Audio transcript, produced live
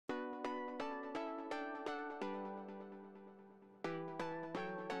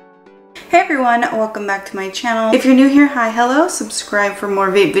Hey everyone, welcome back to my channel. If you're new here, hi, hello, subscribe for more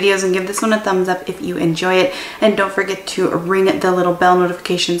vape videos and give this one a thumbs up if you enjoy it. And don't forget to ring the little bell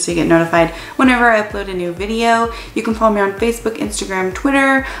notification so you get notified whenever I upload a new video. You can follow me on Facebook, Instagram,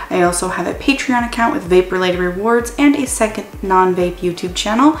 Twitter. I also have a Patreon account with vape related rewards and a second non-vape YouTube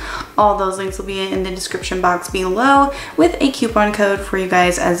channel. All those links will be in the description box below with a coupon code for you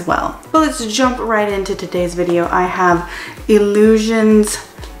guys as well. So let's jump right into today's video. I have Illusions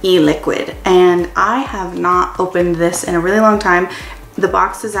e-liquid and I have not opened this in a really long time. The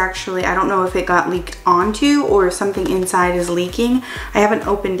box is actually, I don't know if it got leaked onto or if something inside is leaking. I haven't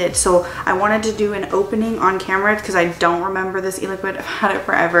opened it, so I wanted to do an opening on camera because I don't remember this e-liquid. I've had it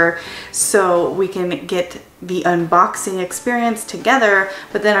forever, so we can get the unboxing experience together.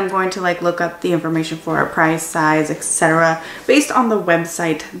 But then I'm going to like look up the information for a price, size, etc. based on the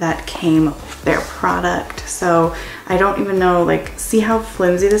website that came with their product. So I don't even know, like, see how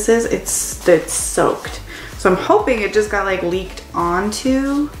flimsy this is? It's soaked. So I'm hoping it just got like leaked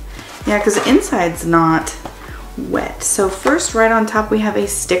onto. Yeah, because the inside's not wet. So first, right on top, we have a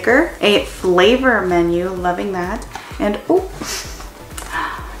sticker, a flavor menu, loving that. And oh,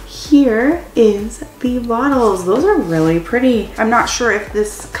 here is the bottles. Those are really pretty. I'm not sure if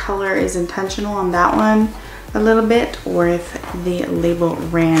this color is intentional on that one a little bit or if the label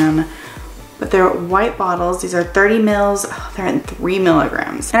ran. But they're white bottles. These are 30 mils. Oh, they're in 3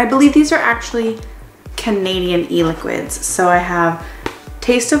 milligrams. And I believe these are actually Canadian e-liquids. So I have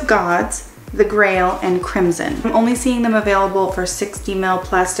Taste of Gods, The Grail, and Crimson. I'm only seeing them available for 60 ml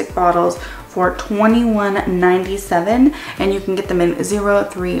plastic bottles for $21.97, and you can get them in 0,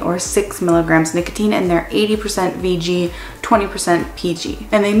 3, or 6 milligrams nicotine, and they're 80% VG, 20% PG.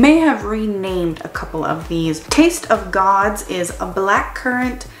 And they may have renamed a couple of these. Taste of Gods is a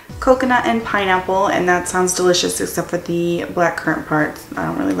blackcurrant, coconut, and pineapple, and that sounds delicious except for the blackcurrant part. I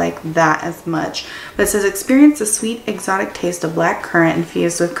don't really like that as much. But it says experience the sweet exotic taste of blackcurrant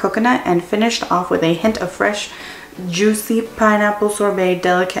infused with coconut and finished off with a hint of fresh juicy pineapple sorbet,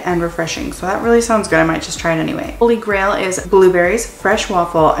 delicate and refreshing. So that really sounds good. I might just try it anyway. Holy Grail is blueberries, fresh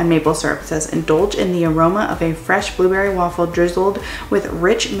waffle, and maple syrup. It says indulge in the aroma of a fresh blueberry waffle drizzled with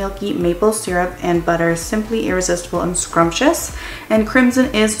rich milky maple syrup and butter, simply irresistible and scrumptious. And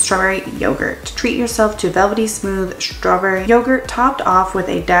Crimson is strawberry yogurt. Treat yourself to velvety smooth strawberry yogurt topped off with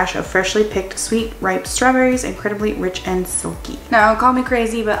a dash of freshly picked sweet ripe strawberries, incredibly rich and silky. Now call me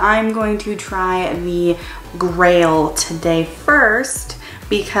crazy, but I'm going to try the Grail today first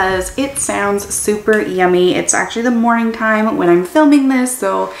because it sounds super yummy. It's actually the morning time when I'm filming this,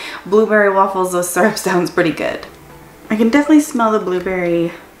 so blueberry waffles with syrup sounds pretty good. I can definitely smell the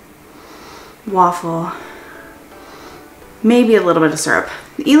blueberry waffle. Maybe a little bit of syrup.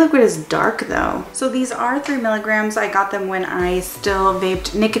 The e-liquid is dark though. So these are 3 milligrams. I got them when I still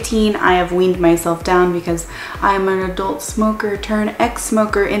vaped nicotine. I have weaned myself down because I'm an adult smoker turned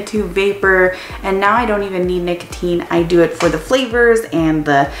ex-smoker into vapor, and now I don't even need nicotine. I do it for the flavors and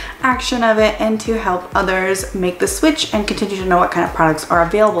the action of it and to help others make the switch and continue to know what kind of products are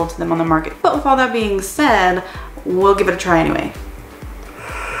available to them on the market. But with all that being said, we'll give it a try anyway.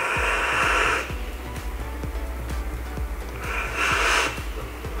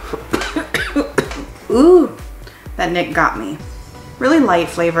 Ooh, that Nick got me. Really light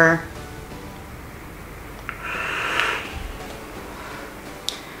flavor.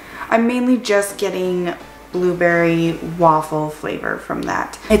 I'm mainly just getting blueberry waffle flavor from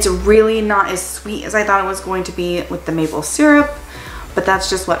that. It's really not as sweet as I thought it was going to be with the maple syrup, but that's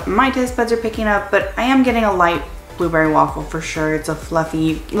just what my taste buds are picking up. But I am getting a light blueberry waffle for sure. It's a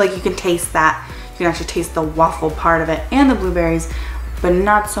fluffy, like you can taste that. You can actually taste the waffle part of it and the blueberries, but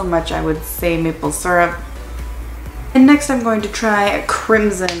not so much, I would say, maple syrup. And next I'm going to try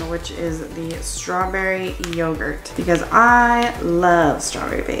Crimson, which is the strawberry yogurt, because I love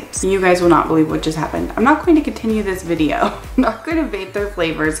strawberry vapes. You guys will not believe what just happened. I'm not going to continue this video. I'm not going to vape their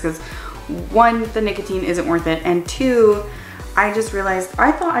flavors because 1, the nicotine isn't worth it, and 2, I just realized,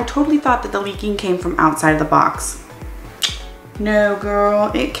 I totally thought that the leaking came from outside of the box. No girl,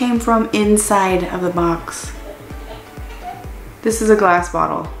 it came from inside of the box. This is a glass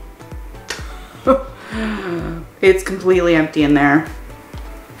bottle. It's completely empty in there.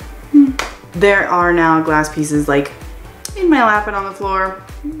 There are now glass pieces like in my lap and on the floor.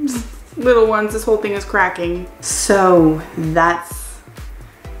 Little ones, this whole thing is cracking. So that's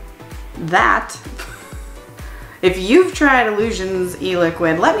that. If you've tried Illusions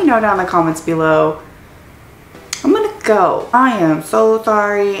e-liquid, let me know down in the comments below. I'm gonna go. I am so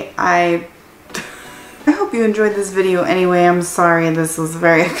sorry. I hope you enjoyed this video anyway. I'm sorry this was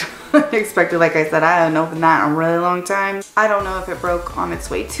very unexpected. Like I said, I haven't opened that in a really long time. I don't know if it broke on its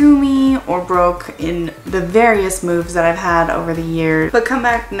way to me or broke in the various moves that I've had over the years. But come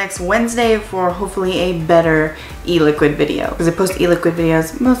back next Wednesday for hopefully a better e-liquid video, because I post e-liquid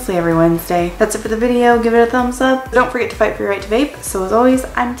videos mostly every Wednesday. That's it for the video. Give it a thumbs up. Don't forget to fight for your right to vape. So as always,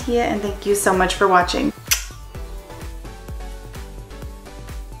 I'm Tia, and thank you so much for watching.